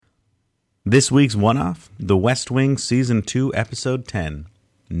This week's one-off, The West Wing Season 2, Episode 10,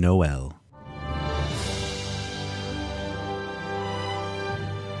 Noël.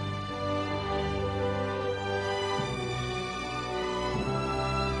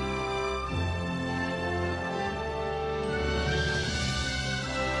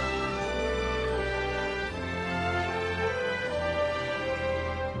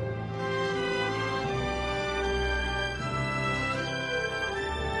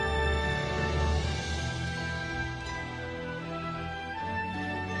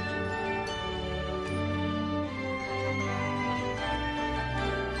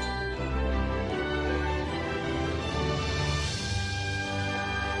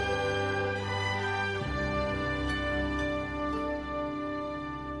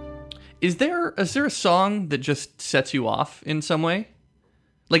 Is there a song that just sets you off in some way?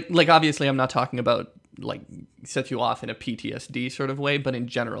 Like obviously I'm not talking about like sets you off in a PTSD sort of way, but in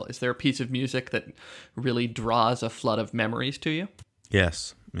general, is there a piece of music that really draws a flood of memories to you?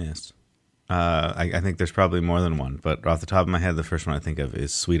 Yes. I think there's probably more than one, but off the top of my head, the first one I think of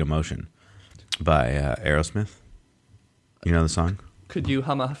is Sweet Emotion by Aerosmith. You know the song? Could you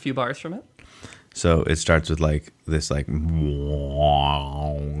hum a few bars from it? So it starts with like this like, like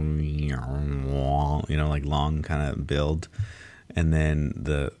long kind of build. And then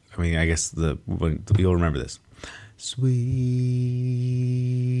you'll remember this. Sweet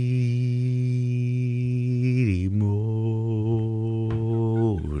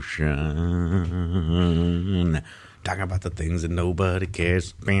emotion. Talking about the things that nobody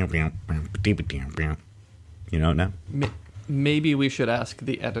cares. You know it now? Maybe we should ask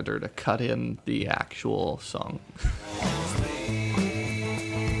the editor to cut in the actual song.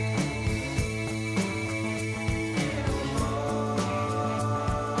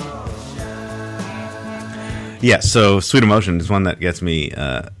 Yeah, so Sweet Emotion is one that gets me,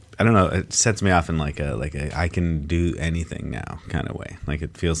 I don't know, it sets me off in like a I can do anything now kind of way. Like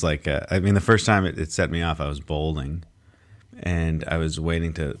it feels like, the first time it set me off, I was bowling and I was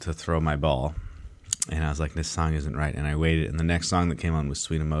waiting to throw my ball. And I was like, this song isn't right. And I waited. And the next song that came on was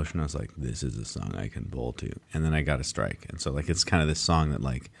Sweet Emotion. I was like, this is a song I can bowl to. And then I got a strike. And so like it's kind of this song that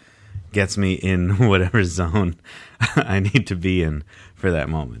like gets me in whatever zone I need to be in for that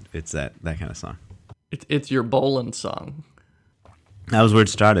moment. It's that kind of song. It's your bowling song. That was where it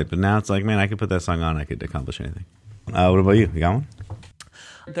started. But now it's like, man, I could put that song on. I could accomplish anything. What about you? You got one?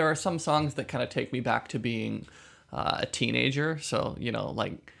 There are some songs that kind of take me back to being a teenager. So,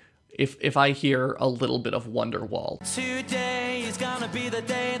 like... If I hear a little bit of Wonderwall. Today is gonna be the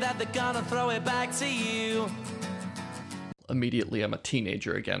day that they're gonna throw it back to you. Immediately I'm a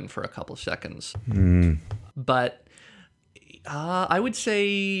teenager again for a couple seconds. But I would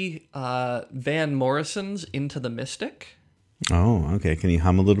say Van Morrison's Into the Mystic. Oh, okay. Can you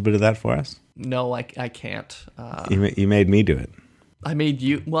hum a little bit of that for us? No, I can't. You made me do it. I made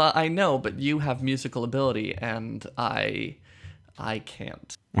you... Well, I know, but you have musical ability and I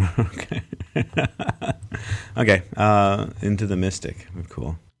can't. Okay. Okay. Into the Mystic.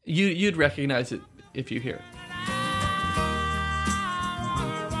 Cool. You'd recognize it if you hear it.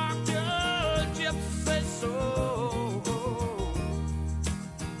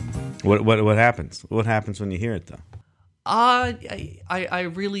 What happens? What happens when you hear it though? I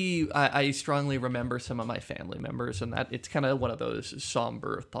strongly remember some of my family members, and that it's kind of one of those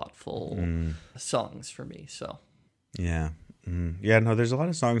somber, thoughtful songs for me. So. Yeah. Yeah, no, there's a lot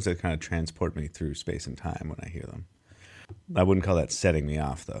of songs that kind of transport me through space and time when I hear them. I wouldn't call that setting me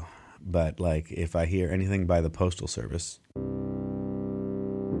off, though. But, like, if I hear anything by the Postal Service,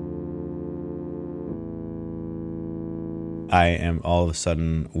 I am all of a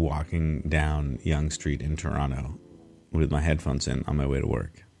sudden walking down Yonge Street in Toronto with my headphones in on my way to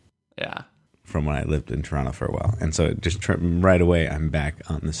work. Yeah. From when I lived in Toronto for a while. And so just right away, I'm back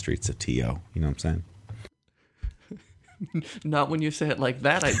on the streets of TO. You know what I'm saying? Not when you say it like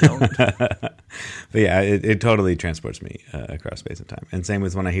that, I don't. But yeah, it totally transports me across space and time. And same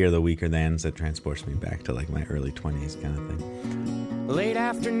with when I hear the Weaker Thans, it transports me back to like my early 20s kind of thing. Late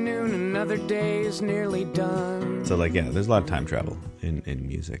afternoon, another day is nearly done. So like, yeah, there's a lot of time travel in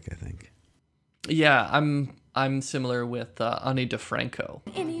music, I think. Yeah, I'm similar with Ani DeFranco.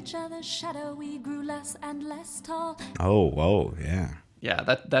 In each other's shadow, we grew less and less tall. Oh, whoa, yeah.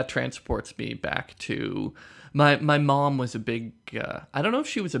 Yeah, that transports me back to... My mom was a big, I don't know if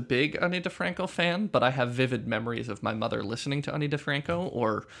she was a big Ani DeFranco fan, but I have vivid memories of my mother listening to Ani DeFranco,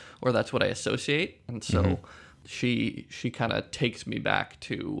 or that's what I associate. And so she kind of takes me back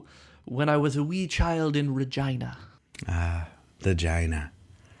to when I was a wee child in Regina. The Gina.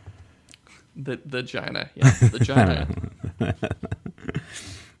 The Gina, yeah, the Gina.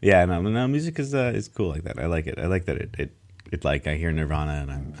 Yeah, no, music is cool like that. I like it. I like that it like I hear Nirvana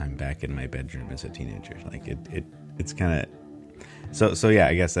and I'm back in my bedroom as a teenager. Like it's kind of so yeah.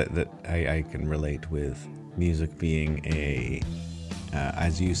 I guess that I can relate with music being a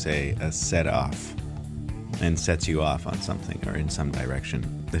as you say, a set off, and sets you off on something or in some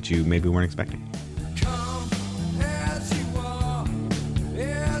direction that you maybe weren't expecting. Come as you are,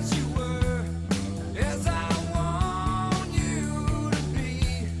 as you were, as I want you to be.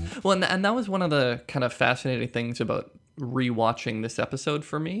 Well, and that was one of the kind of fascinating things about rewatching this episode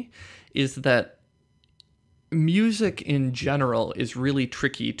for me, is that music in general is really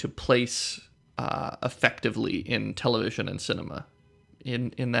tricky to place effectively in television and cinema.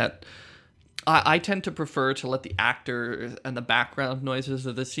 In that, I tend to prefer to let the actor and the background noises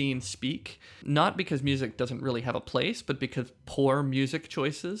of the scene speak, not because music doesn't really have a place, but because poor music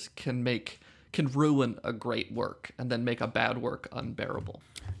choices can ruin a great work and then make a bad work unbearable.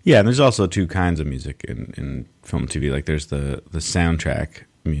 Yeah, and there's also two kinds of music in film and TV. Like there's the soundtrack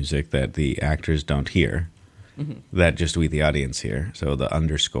music that the actors don't hear, that just we the audience hear. So the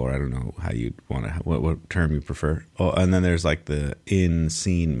underscore, I don't know how you want to, what term you prefer. Oh, and then there's like the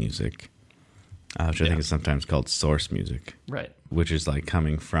in-scene music, which I think is sometimes called source music. Right. Which is like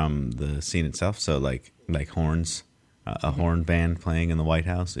coming from the scene itself. So like horns, a horn band playing in the White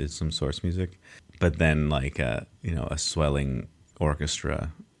House is some source music. But then like a swelling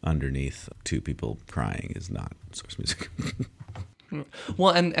orchestra underneath two people crying is not source music.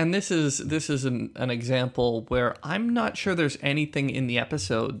 Well, and this is an example where I'm not sure there's anything in the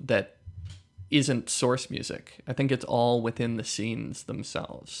episode that isn't source music. I think it's all within the scenes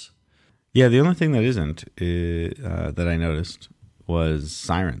themselves. Yeah, the only thing that isn't that I noticed was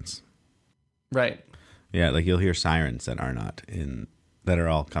sirens. Right. Yeah, like you'll hear sirens that are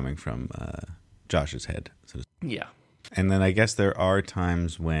all coming from Josh's head. Yeah. And then I guess there are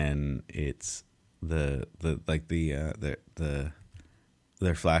times when it's they're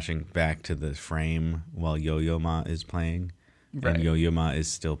flashing back to the frame while Yo-Yo Ma is playing, Right. and Yo-Yo Ma is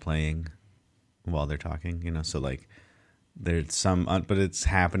still playing while they're talking. So like there's some, but it's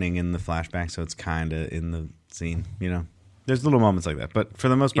happening in the flashback, so it's kind of in the scene. There's little moments like that, but for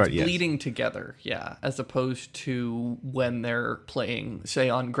the most part, It's yes. bleeding together, yeah, as opposed to when they're playing, say,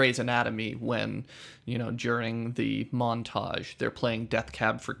 on Grey's Anatomy, when, during the montage, they're playing Death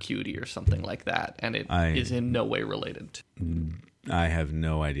Cab for Cutie or something like that, and it is in no way related. I have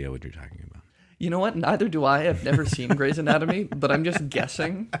no idea what you're talking about. You know what? Neither do I. I've never seen Grey's Anatomy, but I'm just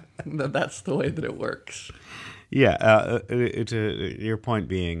guessing that that's the way that it works. Yeah, your point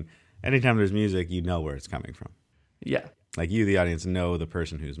being, anytime there's music, you know where it's coming from. Yeah. Like you, the audience, know the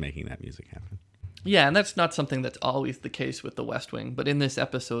person who's making that music happen. Yeah, and that's not something that's always the case with The West Wing, but in this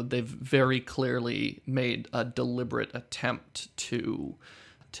episode, they've very clearly made a deliberate attempt to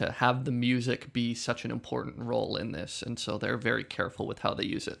have the music be such an important role in this, and so they're very careful with how they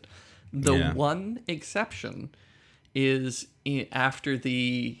use it. The one exception is after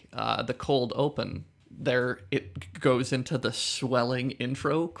the cold open, it goes into the swelling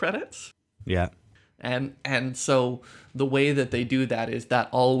intro credits. Yeah. And so the way that they do that is that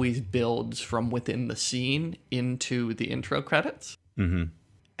always builds from within the scene into the intro credits. Mm-hmm.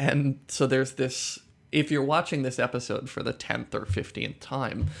 And so there's this, if you're watching this episode for the 10th or 15th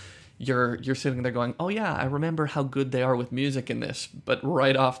time, you're sitting there going, oh yeah, I remember how good they are with music in this. But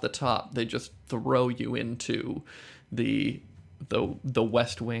right off the top, they just throw you into the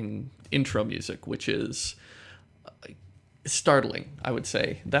West Wing intro music, which is startling, I would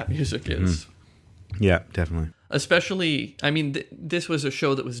say. That music is... Yeah, definitely. Especially, I mean, this was a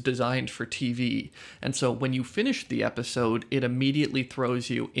show that was designed for TV. And so when you finish the episode, it immediately throws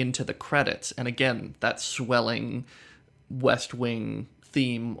you into the credits. And again, that swelling West Wing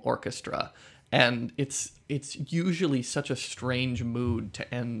theme orchestra. And it's usually such a strange mood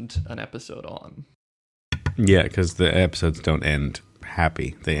to end an episode on. Yeah, because the episodes don't end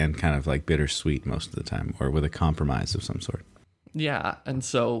happy. They end kind of like bittersweet most of the time, or with a compromise of some sort. Yeah, and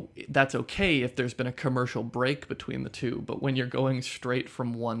so that's okay if there's been a commercial break between the two, but when you're going straight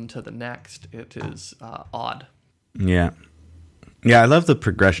from one to the next, it is odd. Yeah. Yeah, I love the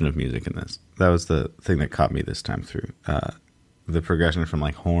progression of music in this. That was the thing that caught me this time through. The progression from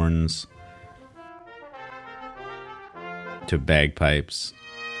like horns to bagpipes.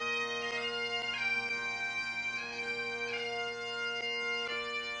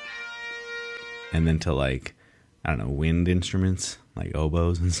 And then to like, I don't know, wind instruments, like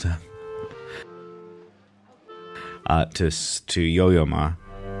oboes and stuff. To Yo-Yo Ma.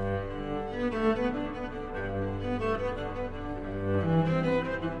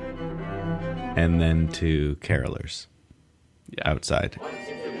 And then to carolers outside.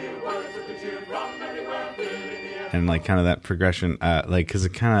 and like kind of that progression, like because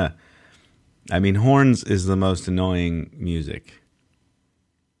it kind of, I mean, horns is the most annoying music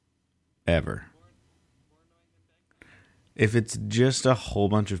ever. If it's just a whole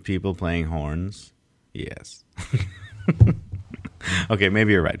bunch of people playing horns, yes. Okay,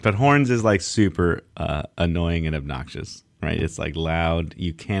 maybe you're right. But horns is like super annoying and obnoxious, right? It's like loud.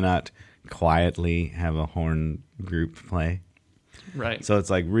 You cannot quietly have a horn group play. Right. So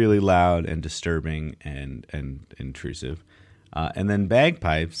it's like really loud and disturbing and intrusive. And then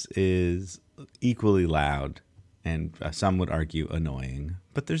bagpipes is equally loud and some would argue annoying.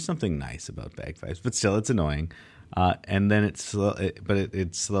 But there's something nice about bagpipes. But still, it's annoying. And then it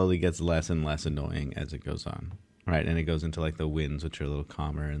slowly gets less and less annoying as it goes on. Right, and it goes into like the winds, which are a little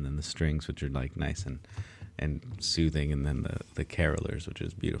calmer, and then the strings, which are like nice and soothing, and then the carolers, which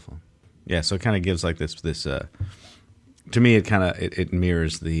is beautiful. Yeah, so it kind of gives like this. To me, it kind of it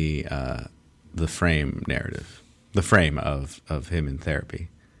mirrors the frame narrative. The frame of him in therapy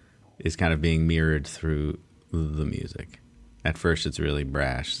is kind of being mirrored through the music. At first, it's really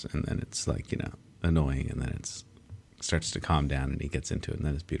brash, and then it's like annoying, and then it starts to calm down, and he gets into it, and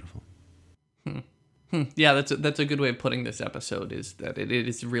then it's beautiful. Yeah, that's a good way of putting this episode, is that it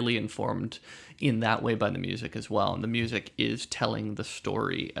is really informed in that way by the music as well. And the music is telling the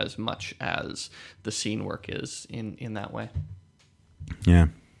story as much as the scene work is in that way. Yeah.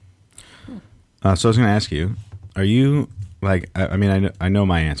 So I was going to ask you, are you, like, I mean, I know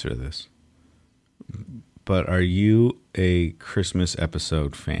my answer to this, but are you a Christmas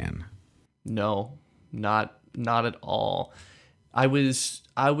episode fan? No, not at all. I was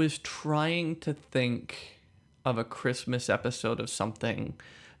trying to think of a Christmas episode of something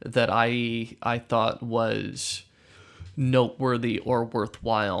that I thought was noteworthy or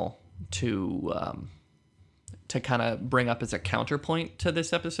worthwhile to kind of bring up as a counterpoint to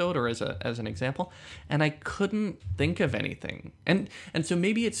this episode or as an example, and I couldn't think of anything. And so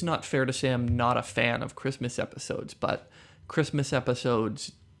maybe it's not fair to say I'm not a fan of Christmas episodes, but Christmas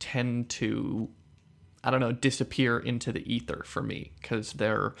episodes tend to, I don't know, disappear into the ether for me, because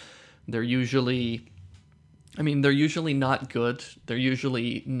they're usually not good. They're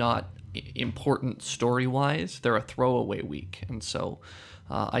usually not important story-wise. They're a throwaway week, and so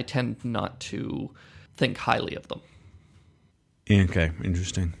I tend not to think highly of them. Okay,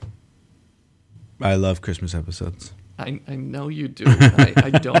 interesting. I love Christmas episodes. I know you do. I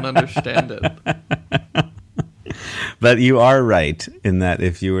don't understand it. But you are right in that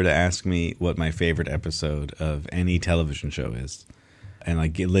if you were to ask me what my favorite episode of any television show is, and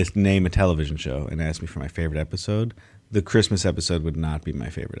like name a television show and ask me for my favorite episode, the Christmas episode would not be my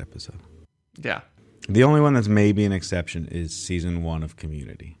favorite episode. Yeah. The only one that's maybe an exception is season 1 of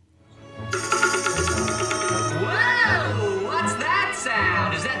Community. Whoa! What's that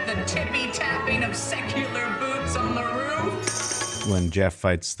sound? Is that the tippy tapping of secular boots on the roof? When Jeff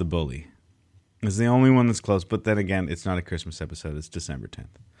fights the bully. It's the only one that's close, but then again, it's not a Christmas episode. It's December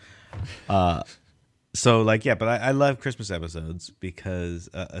 10th. So, like, yeah, but I love Christmas episodes because,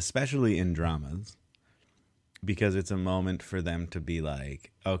 especially in dramas, because it's a moment for them to be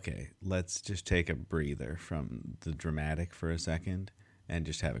like, okay, let's just take a breather from the dramatic for a second and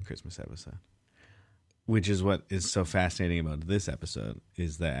just have a Christmas episode. Which is what is so fascinating about this episode,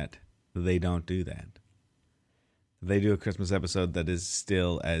 is that they don't do that. They do a Christmas episode that is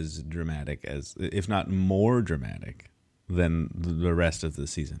still as dramatic as, if not more dramatic, than the rest of the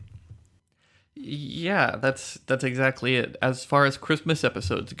season. Yeah, that's exactly it. As far as Christmas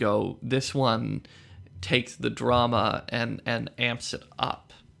episodes go, this one takes the drama and amps it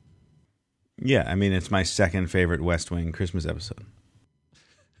up. Yeah, I mean, it's my second favorite West Wing Christmas episode.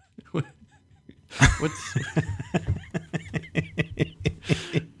 What's...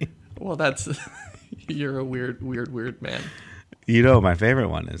 Well, that's... You're a weird man. You know what my favorite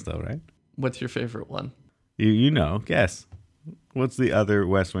one is, though, right? What's your favorite one? You know, guess. What's the other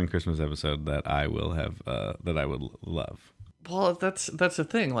West Wing Christmas episode that I will have, that I would love? Well, that's the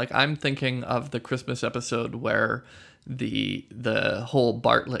thing. Like, I'm thinking of the Christmas episode where the whole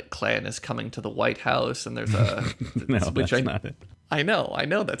Bartlett clan is coming to the White House, and there's a No, that's not it. I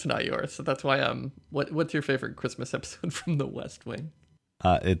know that's not yours. So that's why what's your favorite Christmas episode from the West Wing?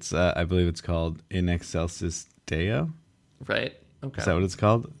 It's I believe it's called In Excelsis Deo. Right. Okay. Is that what it's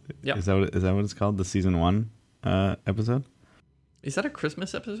called? Yeah. Is that what it's called? The season 1 episode? Is that a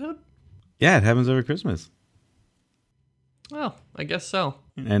Christmas episode? Yeah, it happens over Christmas. Well, I guess so.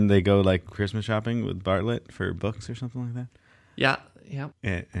 And they go like Christmas shopping with Bartlett for books or something like that. Yeah.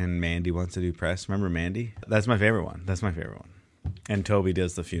 And Mandy wants to do press. Remember Mandy? That's my favorite one. And Toby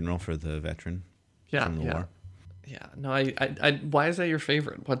does the funeral for the veteran from the war. Yeah. No, I why is that your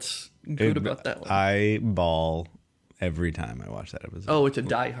favorite? What's good about that one? I bawl every time I watch that episode. Oh, it's a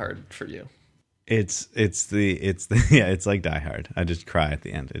Die Hard for you. It's yeah, it's like Die Hard. I just cry at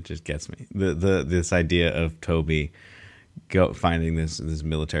the end. It just gets me. This idea of Toby finding this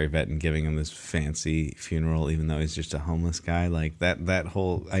military vet and giving him this fancy funeral, even though he's just a homeless guy. Like that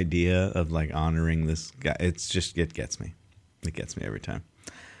whole idea of like honoring this guy. It gets me. It gets me every time.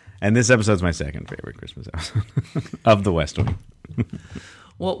 And this episode's my second favorite Christmas episode of The West Wing.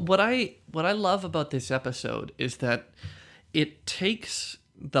 Well, what I love about this episode is that it takes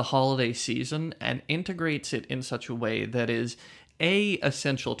the holiday season and integrates it in such a way that is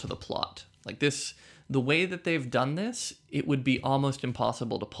essential to the plot. Like this, the way that they've done this, it would be almost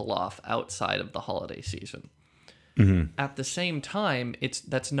impossible to pull off outside of the holiday season. Mm-hmm. At the same time,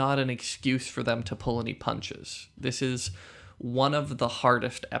 that's not an excuse for them to pull any punches. This is one of the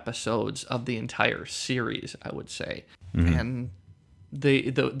hardest episodes of the entire series, I would say. Mm-hmm. And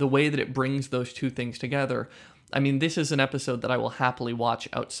the way that it brings those two things together, I mean, this is an episode that I will happily watch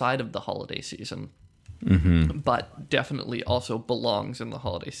outside of the holiday season, but definitely also belongs in the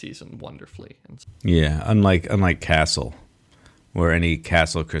holiday season wonderfully. Yeah, unlike Castle, where any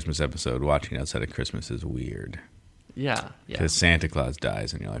Castle Christmas episode watching outside of Christmas is weird. Yeah. Because Santa Claus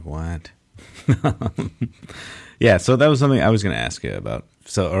dies, and you're like, what? Yeah, so that was something I was going to ask you about,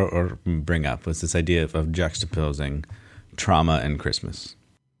 or bring up, was this idea of juxtaposing trauma and Christmas.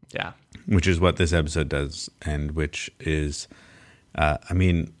 Yeah. Which is what this episode does, and which is, I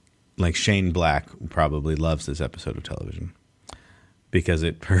mean, like Shane Black probably loves this episode of television because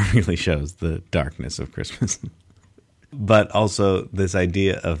it perfectly shows the darkness of Christmas. But also this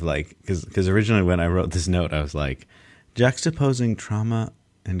idea of like, because originally when I wrote this note, I was like, juxtaposing trauma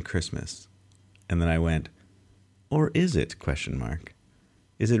and Christmas. And then I went, or is it, ?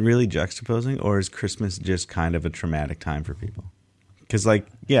 Is it really juxtaposing, or is Christmas just kind of a traumatic time for people? Because, like,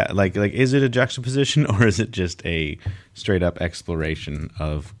 yeah, like, is it a juxtaposition, or is it just a straight-up exploration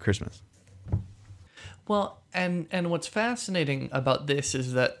of Christmas? Well, and what's fascinating about this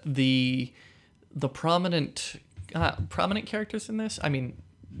is that the prominent characters in this, I mean,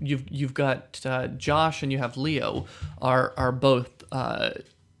 you've got Josh and you have Leo are both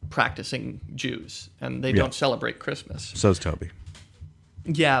practicing Jews, and they don't celebrate Christmas. So's Toby.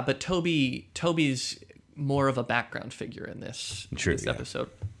 Yeah, but Toby's more of a background figure in this episode.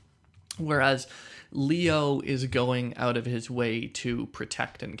 Whereas Leo is going out of his way to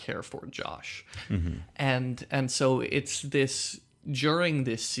protect and care for Josh. Mm-hmm. And so it's this during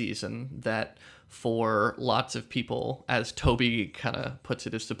this season that for lots of people, as Toby kind of puts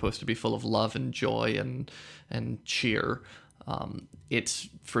it, is supposed to be full of love and joy and cheer. It's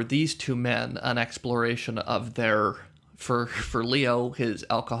for these two men an exploration of their, for Leo, his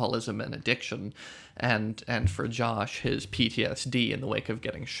alcoholism and addiction, and for Josh, his PTSD in the wake of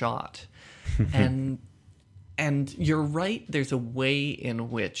getting shot. And you're right, there's a way in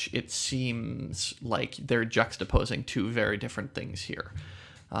which it seems like they're juxtaposing two very different things here.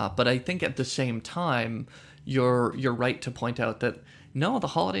 But I think at the same time, you're right to point out that no, the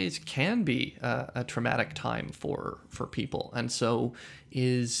holidays can be a traumatic time for people. And so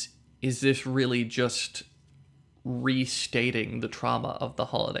is this really just restating the trauma of the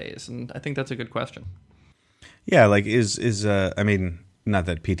holidays? And I think that's a good question. Yeah, like is I mean, not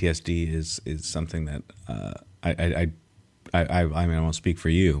that PTSD is something that I mean, I won't speak for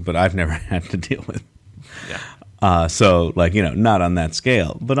you, but I've never had to deal with. Yeah. So like, you know, not on that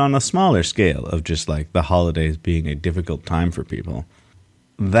scale, but on a smaller scale of just like the holidays being a difficult time for people.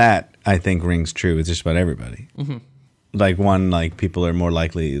 That I think rings true with just about everybody. Mm-hmm. Like people are more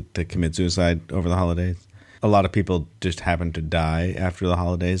likely to commit suicide over the holidays. A lot of people just happen to die after the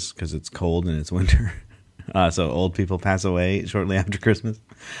holidays because it's cold and it's winter. So old people pass away shortly after Christmas.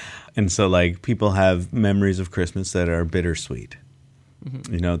 And so like people have memories of Christmas that are bittersweet.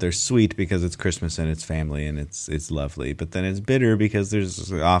 Mm-hmm. You know, they're sweet because it's Christmas and it's family and it's lovely, but then it's bitter because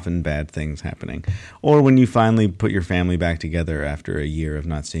there's often bad things happening. Or when you finally put your family back together after a year of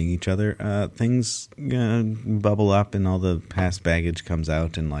not seeing each other, things bubble up and all the past baggage comes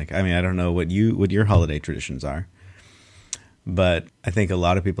out. And like, I mean, I don't know what your holiday traditions are, but I think a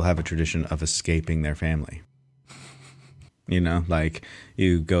lot of people have a tradition of escaping their family. You know, like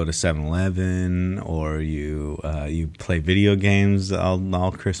you go to 7-Eleven or you play video games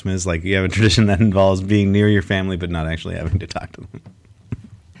all Christmas. Like you have a tradition that involves being near your family but not actually having to talk to them.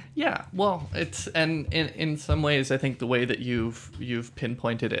 Yeah, well, it's and in some ways I think the way that you've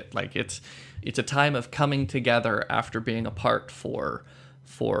pinpointed it, like it's a time of coming together after being apart for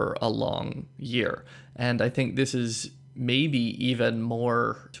a long year. And I think this is maybe even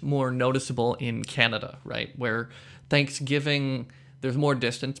more noticeable in Canada, right? Where Thanksgiving, there's more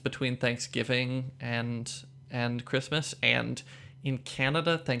distance between Thanksgiving and and Christmas. And in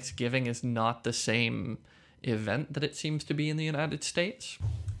Canada, Thanksgiving is not the same event that it seems to be in the United States.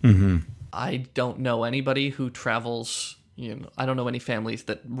 Mm-hmm. I don't know anybody who travels, I don't know any families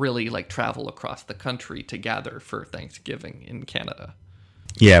that really like travel across the country to gather for Thanksgiving in Canada.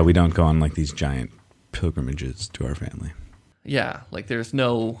 Yeah, we don't go on like these giant pilgrimages to our family. Yeah, like there's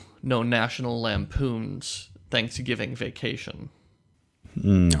no National Lampoon's Thanksgiving Vacation.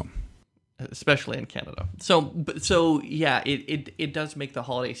 No. Especially in Canada. So yeah, it does make the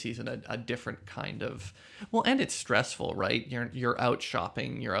holiday season a different kind of, well, and it's stressful, right? You're out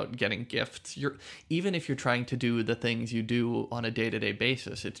shopping, you're out getting gifts. Even if you're trying to do the things you do on a day-to-day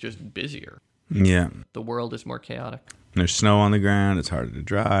basis, it's just busier. Yeah. The world is more chaotic. There's snow on the ground. It's harder to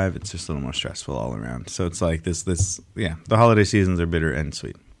drive. It's just a little more stressful all around. So it's like this. Yeah, the holiday seasons are bitter and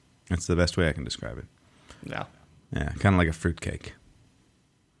sweet. That's the best way I can describe it. Yeah. Yeah, kind of like a fruitcake.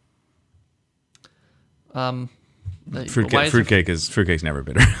 Fruitcake's never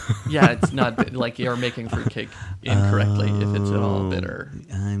bitter. Yeah, it's not like you're making fruitcake incorrectly if it's at all bitter.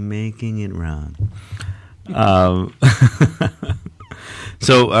 I'm making it wrong. So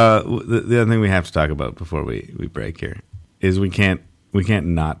the other thing we have to talk about before we break here is we can't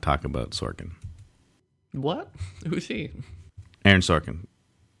not talk about Sorkin. What? Who's he? Aaron Sorkin.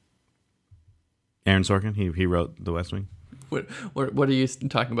 Aaron Sorkin. He wrote The West Wing. What are you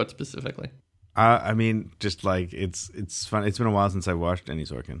talking about specifically? I mean, just like it's fun. It's been a while since I watched any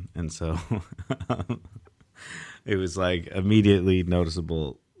Sorkin, and so it was like immediately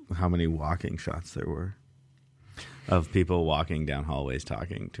noticeable how many walking shots there were of people walking down hallways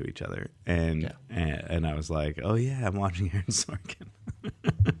talking to each other, and I was like, oh yeah, I'm watching Aaron Sorkin.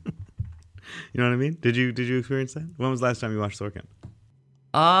 You know what I mean? Did you experience that? When was the last time you watched Sorkin?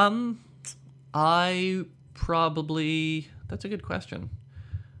 I probably, that's a good question.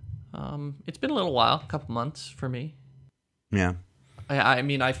 It's been a little while, a couple months for me. Yeah. I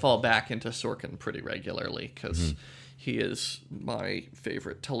mean, I fall back into Sorkin pretty regularly because he is my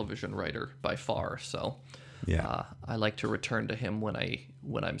favorite television writer by far. So yeah, I like to return to him when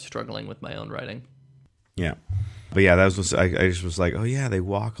I'm struggling with my own writing. Yeah. But yeah, I just was like, oh yeah, they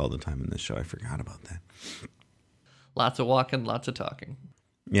walk all the time in this show. I forgot about that. Lots of walking, lots of talking.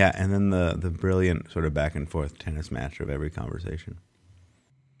 Yeah, and then the brilliant sort of back and forth tennis match of every conversation.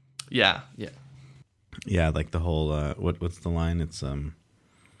 Yeah. Yeah, like the whole what's the line? It's I'm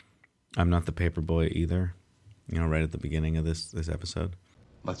not the paper boy either. Right at the beginning of this episode.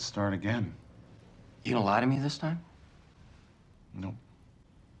 Let's start again. You gonna lie to me this time? Nope.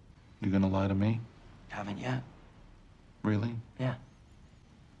 You gonna lie to me? Haven't yet. Really? Yeah.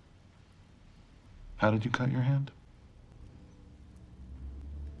 How did you cut your hand?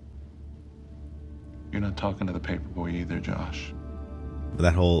 You're not talking to the paper boy either, Josh.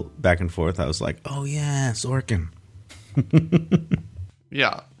 That whole back and forth, I was like, oh yeah, Sorkin.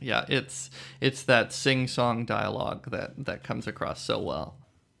 Yeah, it's that sing-song dialogue that comes across so well.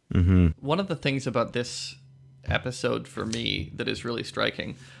 Mm-hmm. One of the things about this episode for me that is really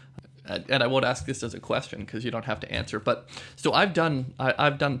striking, and I won't ask this as a question because you don't have to answer, but so I've done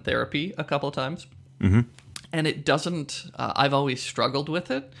therapy a couple of times, and it doesn't. I've always struggled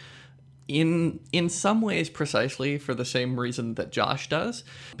with it. In some ways precisely for the same reason that Josh does,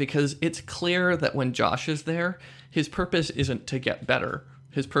 because it's clear that when Josh is there, his purpose isn't to get better.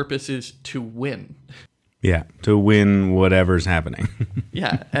 His purpose is to win. Yeah, to win whatever's happening.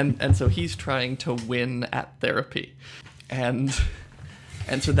 Yeah, and so he's trying to win at therapy. And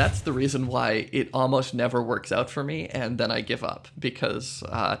so that's the reason why it almost never works out for me, and then I give up, because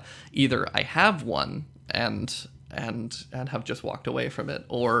either I have won and have just walked away from it,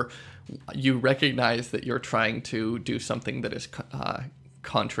 or you recognize that you're trying to do something that is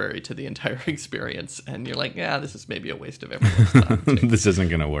contrary to the entire experience, and you're like, yeah, this is maybe a waste of everyone's time. This isn't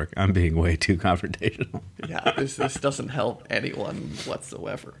going to work. I'm being way too confrontational. Yeah, this doesn't help anyone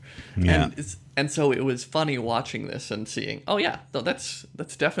whatsoever. Yeah. And so it was funny watching this and seeing, oh yeah, no, that's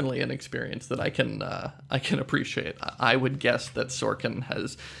definitely an experience that I can appreciate. I would guess that Sorkin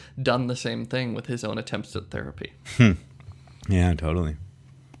has done the same thing with his own attempts at therapy. Yeah, totally.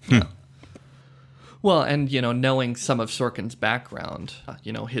 Yeah. Well, and knowing some of Sorkin's background,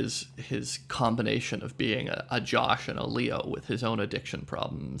 his combination of being a Josh and a Leo with his own addiction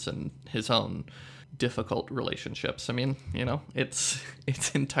problems and his own difficult relationships. I mean, it's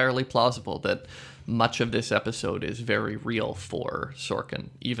entirely plausible that much of this episode is very real for Sorkin,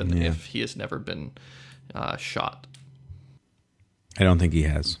 even if he has never been shot. I don't think he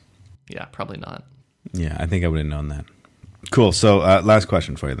has. Yeah, probably not. Yeah, I think I would have known that. Cool. So last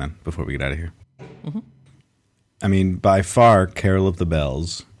question for you then, before we get out of here. Mm-hmm. I mean, by far, Carol of the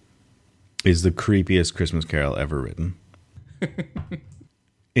Bells is the creepiest Christmas Carol ever written.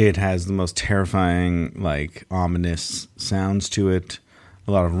 It has the most terrifying, like, ominous sounds to it.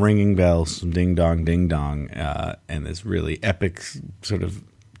 A lot of ringing bells, some ding dong, and this really epic sort of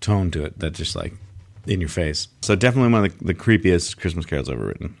tone to it that's just like in your face. So definitely one of the creepiest Christmas carols ever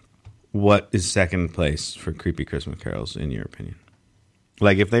written. What is second place for creepy Christmas carols in your opinion?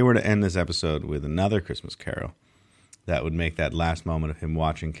 Like if they were to end this episode with another Christmas carol, that would make that last moment of him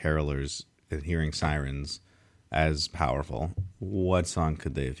watching carolers and hearing sirens as powerful. What song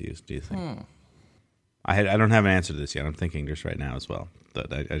could they have used, do you think? I don't have an answer to this yet. I'm thinking just right now as well.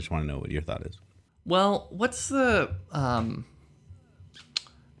 But I just want to know what your thought is. Well, what's the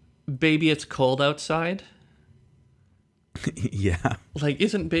Baby It's Cold Outside? Yeah. Like,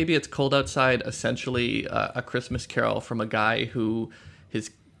 isn't Baby It's Cold Outside essentially a Christmas carol from a guy who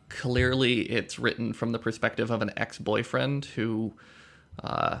is clearly, it's written from the perspective of an ex-boyfriend who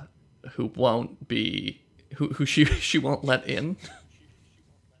won't be, who she won't let in?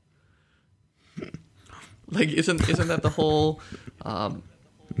 Like, isn't that the whole? No,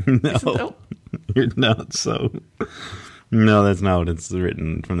 that's not what it's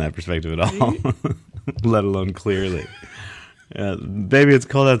written from that perspective at all. Let alone clearly. Baby, It's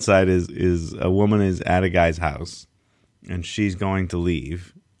Cold Outside is a woman is at a guy's house, and she's going to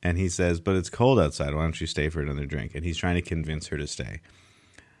leave, and he says, "But it's cold outside. Why don't you stay for another drink?" And he's trying to convince her to stay.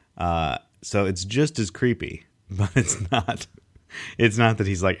 So it's just as creepy, but it's not. It's not that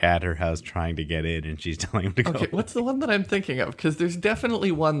he's like at her house trying to get in and she's telling him to go. Okay, what's the one that I'm thinking of? Because there's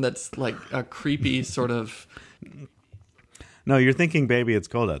definitely one that's like a creepy sort of. No, you're thinking "Baby, It's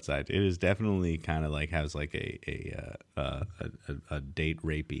Cold Outside." It is definitely kind of like has like a date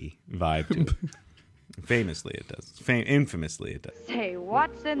rapey vibe to it. Famously, it does. Infamously, it does. Say,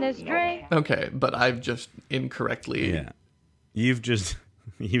 what's in this drink? Okay, but I've just incorrectly. Yeah, you've just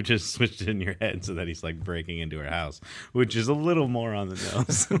switched it in your head so that he's like breaking into her house, which is a little more on the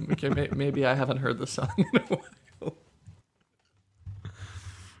nose. Okay, maybe I haven't heard the song in a while.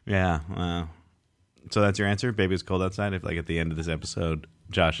 Yeah, wow. So that's your answer? Baby, It's Cold Outside? If like at the end of this episode,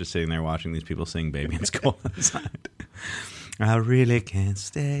 Josh is sitting there watching these people sing Baby, It's Cold Outside. I really can't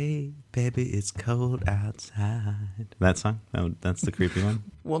stay. Baby, it's cold outside. That song? That's the creepy one?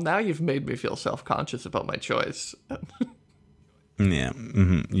 Well, now you've made me feel self-conscious about my choice. Yeah,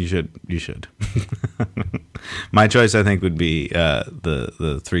 you should. My choice, I think, would be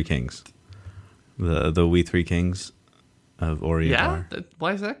the Three Kings, the We Three Kings of Orient. Yeah,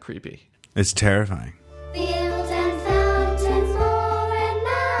 why is that creepy? It's terrifying. Fields and fountains, moor and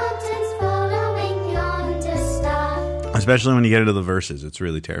mountains, following yonder star. Especially when you get into the verses, it's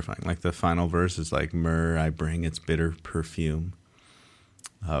really terrifying. Like the final verse is like, "Myrrh I bring its bitter perfume,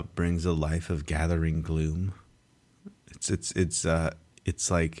 brings a life of gathering gloom."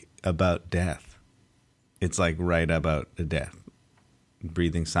 It's like about death. It's like right about a death.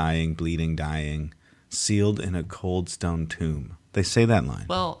 Breathing, sighing, bleeding, dying, sealed in a cold stone tomb. They say that line.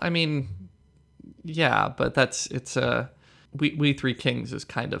 Well, I mean, yeah, but We Three Kings is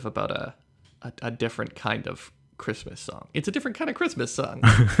kind of about a different kind of Christmas song. It's a different kind of Christmas song.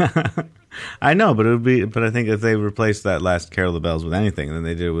 I know, but I think if they replaced that last "Carol of the Bells" with anything, and then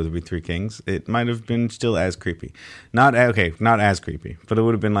they did it with "We Three Kings," it might have been still as creepy. Not as creepy, but it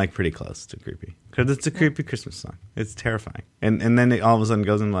would have been like pretty close to creepy because it's a creepy Christmas song. It's terrifying, and then it all of a sudden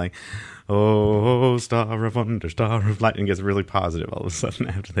goes in like, "Oh, star of wonder, star of light," and gets really positive all of a sudden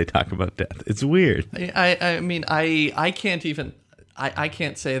after they talk about death. It's weird. I mean, I can't even. I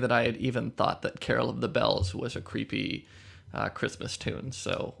can't say that I had even thought that "Carol of the Bells" was a creepy Christmas tune,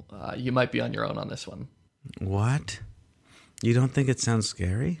 so you might be on your own on this one. What? You don't think it sounds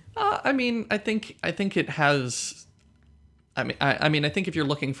scary? I mean, I think it has. I mean, I think if you're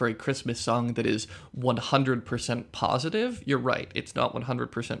looking for a Christmas song that is 100% positive, you're right. It's not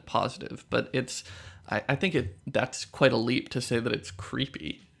 100% positive, but it's. I think that's quite a leap to say that it's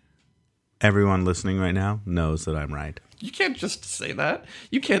creepy. Everyone listening right now knows that I'm right. You can't just say that.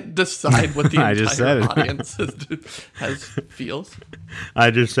 You can't decide what the entire audience feels. I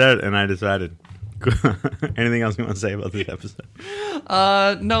just said it, and I decided. Anything else you want to say about this episode?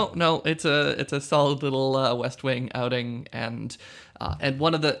 No. It's a solid little West Wing outing, and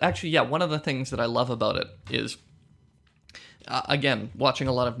one of the things that I love about it is, again, watching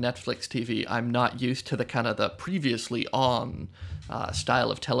a lot of Netflix TV. I'm not used to the kind of the previously on style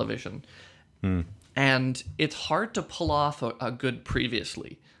of television. And it's hard to pull off a good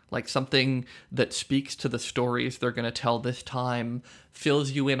previously. Like something that speaks to the stories they're going to tell this time,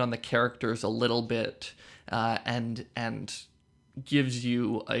 fills you in on the characters a little bit, and gives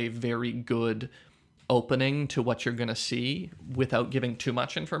you a very good opening to what you're going to see without giving too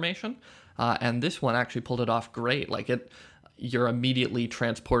much information. And this one actually pulled it off great. Like you're immediately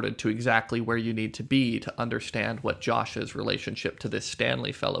transported to exactly where you need to be to understand what Josh's relationship to this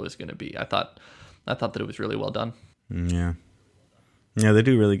Stanley fellow is going to be. I thought that it was really well done. Yeah. Yeah, they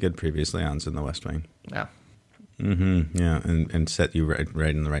do really good previously ons in The West Wing. Yeah. Mm-hmm. Yeah, and set you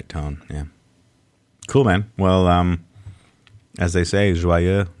right in the right tone. Yeah. Cool, man. Well, as they say,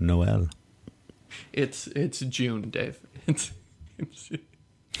 joyeux Noël. It's June, Dave. It's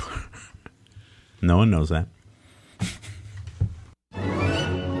No one knows that.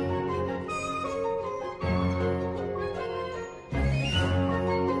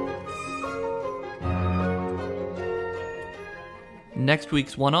 Next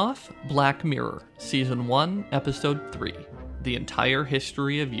week's one-off, Black Mirror, Season 1, Episode 3, The Entire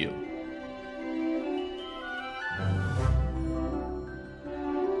History of You.